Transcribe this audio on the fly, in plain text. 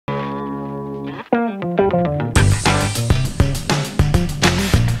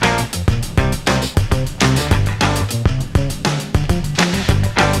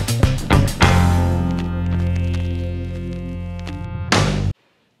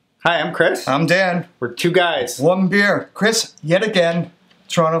Hi, I'm Chris. I'm Dan. We're two guys. One beer. Chris, yet again,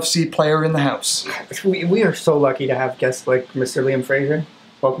 Toronto FC player in the house. We are so lucky to have guests like Mr. Liam Fraser.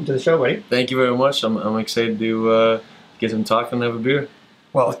 Welcome to the show, buddy. Thank you very much. I'm excited to get some talk and have a beer.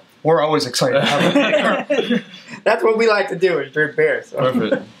 Well, we're always excited to have a beer. That's what we like to do, is drink beer. So.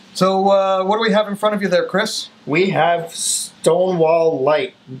 Perfect. So what do we have in front of you there, Chris? We have Stonewall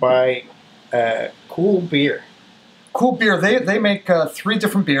Light by Cool Beer. Cool Beer. They make 3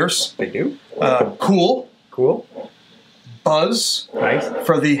 different beers. They do? Cool. Cool. Buzz. Nice.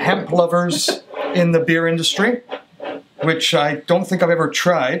 For the hemp lovers in the beer industry, which I don't think I've ever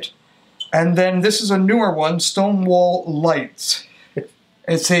tried. And then this is a newer one, Stonewall Light.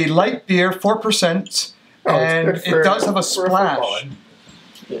 It's a light beer, 4%, and it does have a splash.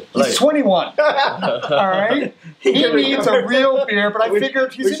 He's 21. All right? He needs a real beer, but I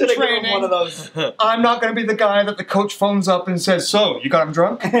figured he's in training. One of those. I'm not going to be the guy that the coach phones up and says, "So, you got him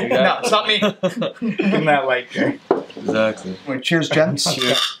drunk?" No, it's not me. In that light beer. Exactly. Wait, cheers, gents.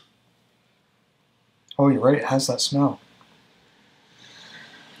 Cheers. Oh, you're right. It has that smell.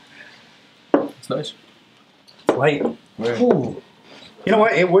 It's nice. Light. Ooh. You know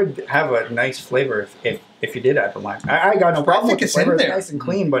what? It would have a nice flavor if you did add the lime. I got no problem with the flavor. It's nice and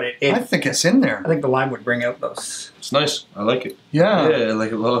clean, but I think it's in there. I think the lime would bring out those. It's nice. I like it. Yeah. Yeah, I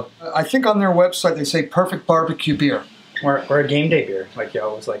like it a lot. I think on their website they say perfect barbecue beer. Or a game day beer, like you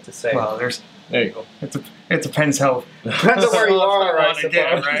always like to say. Well, There you go. it depends how. Depends on where you are, I want to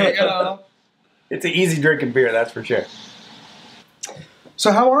get, right? You know? It's an easy drinking beer, that's for sure.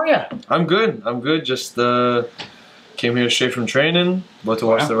 So how are you? I'm good. I'm good. Just came here straight from training. About to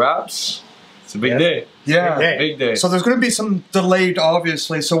watch the Raps. It's a big day. Yeah. Big day. So there's going to be some delayed,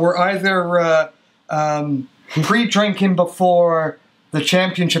 obviously. So we're either pre-drinking before the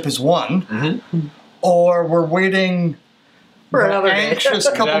championship is won, or we're waiting For another day. anxious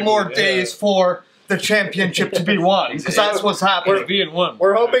couple more days for the championship to be won, because that's what's happening. It's being won.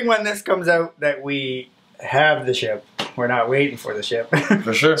 We're hoping when this comes out that we have the ship. We're not waiting for the ship.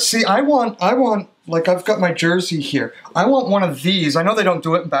 For sure. See, I want, like, I've got my jersey here. I want one of these. I know they don't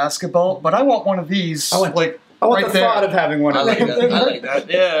do it in basketball, but I want one of these. I want right the there. thought of having one I of like these. that. I like that.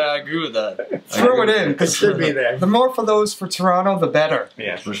 Yeah, I agree with that. Throw it in, It because should be there. the more for those for Toronto, the better.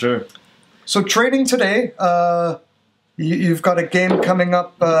 Yeah. For sure. So training today, you've got a game coming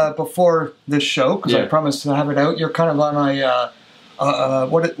up before this show, because I promised to have it out. You're kind of on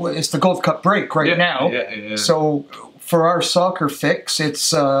it's the Gold Cup break right now. Yeah. So for our soccer fix,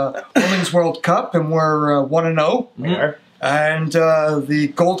 it's Women's World Cup, and we're 1-0. We are. And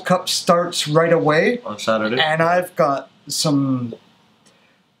the Gold Cup starts right away. On Saturday. And I've got some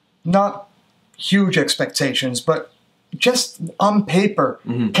not huge expectations, but just on paper,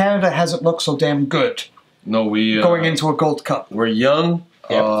 Canada hasn't looked so damn good No, we going into a Gold Cup. We're young.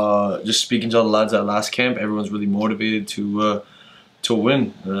 Yep. Just speaking to all the lads at last camp, everyone's really motivated to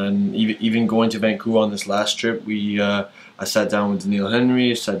win. And even going to Vancouver on this last trip, I sat down with Neil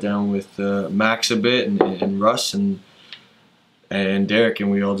Henry, sat down with Max a bit, and Russ and Derek,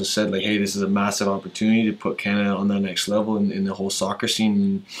 and we all just said, like, hey, this is a massive opportunity to put Canada on that next level in the whole soccer scene.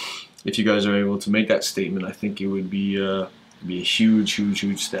 And if you guys are able to make that statement, I think it would be a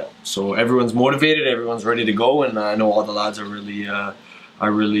huge step. So everyone's motivated, everyone's ready to go, and I know all the lads are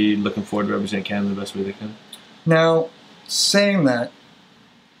really looking forward to representing Canada the best way they can. Now, saying that,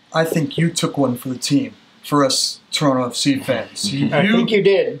 I think you took one for the team, for us Toronto FC fans. I think you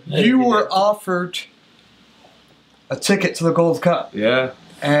did. You were offered a ticket to the Gold Cup. Yeah.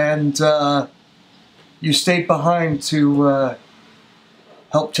 And you stayed behind to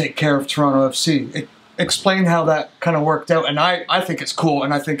help take care of Toronto FC. Explain how that kind of worked out. And I think it's cool,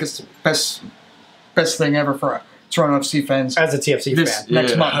 and I think it's the best thing ever for Toronto FC fans. As a TFC fan.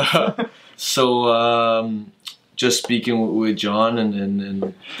 Next month. So, just speaking with John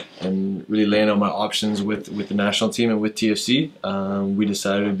and really laying out my options with the national team and with TFC, we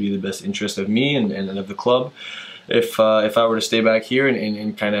decided it would be the best interest of me and of the club if I were to stay back here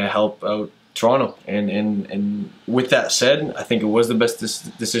and kind of help out Toronto. And with that said, I think it was the best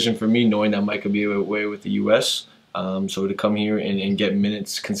decision for me, knowing that Mike could be away with the US. So to come here and get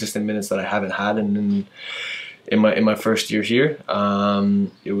minutes, consistent minutes that I haven't had in my first year here,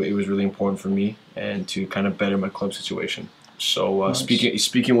 it was really important for me and to kind of better my club situation. So Nice.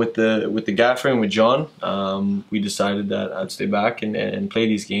 speaking with the gaffer and with John, we decided that I'd stay back and play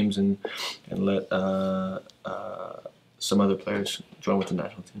these games and let some other players join with the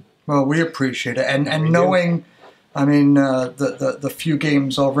national team. Well, we appreciate it, and knowing, I mean, the few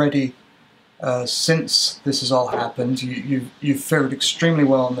games already since this has all happened, you've fared extremely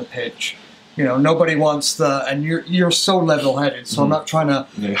well on the pitch. You know, nobody wants and you're so level-headed, so I'm not trying to,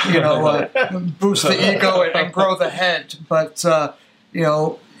 boost the ego and grow the head, but, you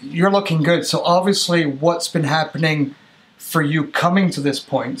know, you're looking good. So obviously what's been happening for you coming to this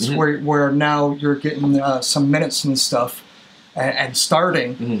point, where now you're getting some minutes and stuff and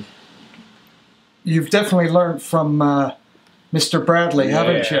starting, you've definitely learned from Mr. Bradley,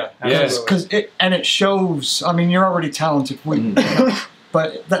 haven't you? Yes. It shows. I mean, you're already talented,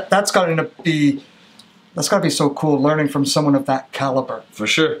 but that's got to be so cool learning from someone of that caliber. For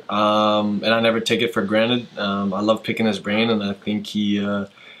sure. And I never take it for granted. I love picking his brain, and I think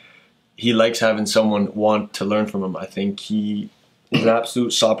he likes having someone want to learn from him. I think he's an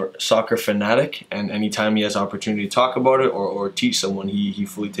absolute soccer fanatic, and anytime he has opportunity to talk about it or teach someone, he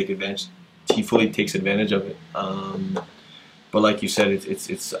fully takes advantage. He fully takes advantage of it. But like you said,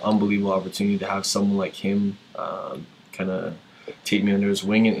 it's an unbelievable opportunity to have someone like him kind of take me under his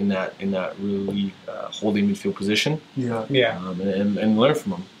wing in that really holding midfield position. And learn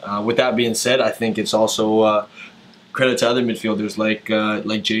from him. With that being said, I think it's also credit to other midfielders like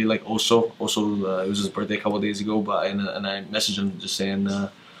Jay, like Oso. It was his birthday a couple of days ago, and I messaged him just saying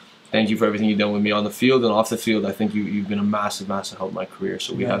thank you for everything you've done with me on the field and off the field. I think you've been a massive help in my career.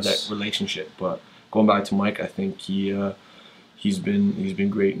 So we have that relationship. But going back to Mike, I think he's been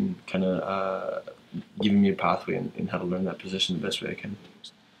great in kind of giving me a pathway in how to learn that position the best way I can.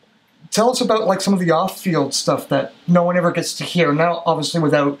 Tell us about like some of the off-field stuff that no one ever gets to hear. Now, obviously,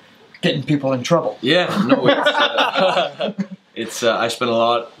 without getting people in trouble. Yeah, no, it's I spent a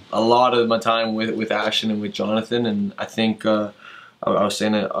lot of my time with Ashton and with Jonathan, and I think I was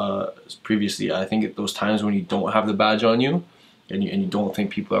saying it previously. I think at those times when you don't have the badge on you, and you don't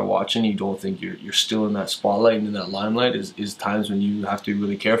think people are watching, you don't think you're still in that spotlight and in that limelight, is times when you have to be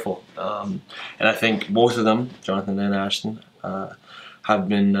really careful. And I think both of them, Jonathan and Ashton, have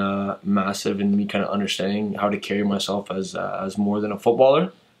been massive in me kind of understanding how to carry myself as more than a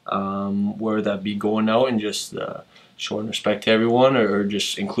footballer. Whether that be going out and just showing respect to everyone or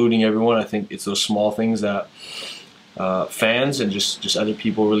just including everyone. I think it's those small things that fans and just other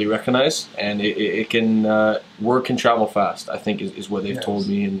people really recognize, and it can word can travel fast, I think is what they've told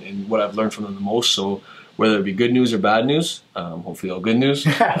me and what I've learned from them the most. So whether it be good news or bad news, hopefully all good news,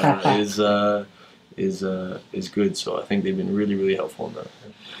 is good. So I think they've been really helpful in that.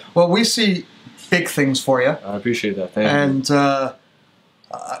 Well, we see big things for you. I appreciate that. Thank you. And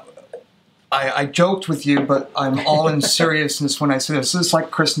I joked with you, but I'm all in seriousness when I say this. This is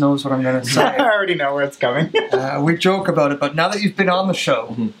like Chris knows what I'm going to say. I already know where it's coming. We joke about it, but now that you've been on the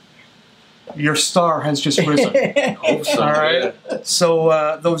show, your star has just risen. Hope so. All right.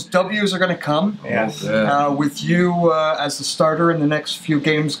 So those W's are going to come. Yes. With you as the starter in the next few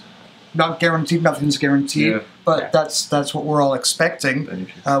games. Not guaranteed. Nothing's guaranteed. But that's what we're all expecting.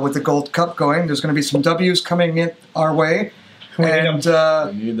 With the Gold Cup going, there's going to be some W's coming in our way. We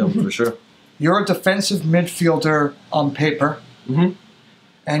need them for sure. You're a defensive midfielder on paper,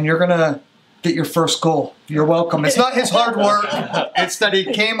 and you're going to get your first goal. You're welcome. It's not his hard work. It's that he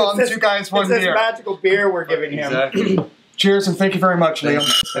came on two guys, one beer. It's this magical beer we're giving him. Exactly. Cheers, and thank you very much, Leo.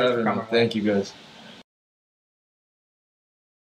 Thank you, guys.